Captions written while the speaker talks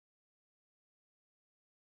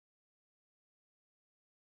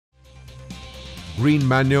Green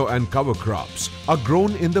manure and cover crops are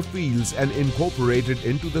grown in the fields and incorporated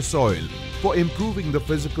into the soil for improving the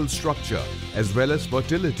physical structure as well as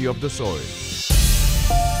fertility of the soil.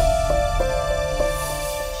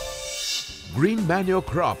 Green manure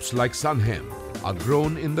crops like sun hemp are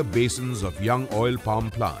grown in the basins of young oil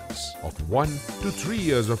palm plants of 1 to 3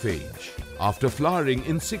 years of age. After flowering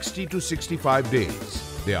in 60 to 65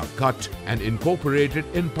 days, they are cut and incorporated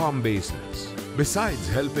in palm basins. Besides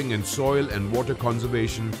helping in soil and water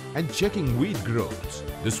conservation and checking weed growth,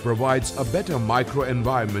 this provides a better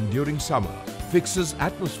microenvironment during summer, fixes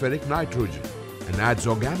atmospheric nitrogen, and adds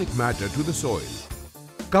organic matter to the soil.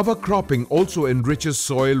 Cover cropping also enriches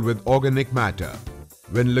soil with organic matter.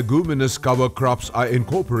 When leguminous cover crops are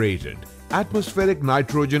incorporated, atmospheric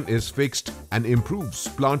nitrogen is fixed and improves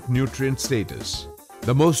plant nutrient status.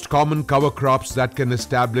 The most common cover crops that can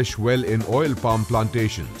establish well in oil palm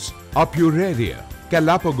plantations are Puraria,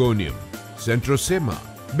 Calapagonium, Centrosema,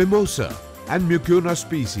 Mimosa, and Mucuna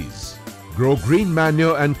species. Grow green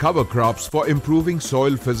manure and cover crops for improving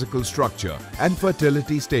soil physical structure and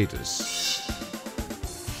fertility status.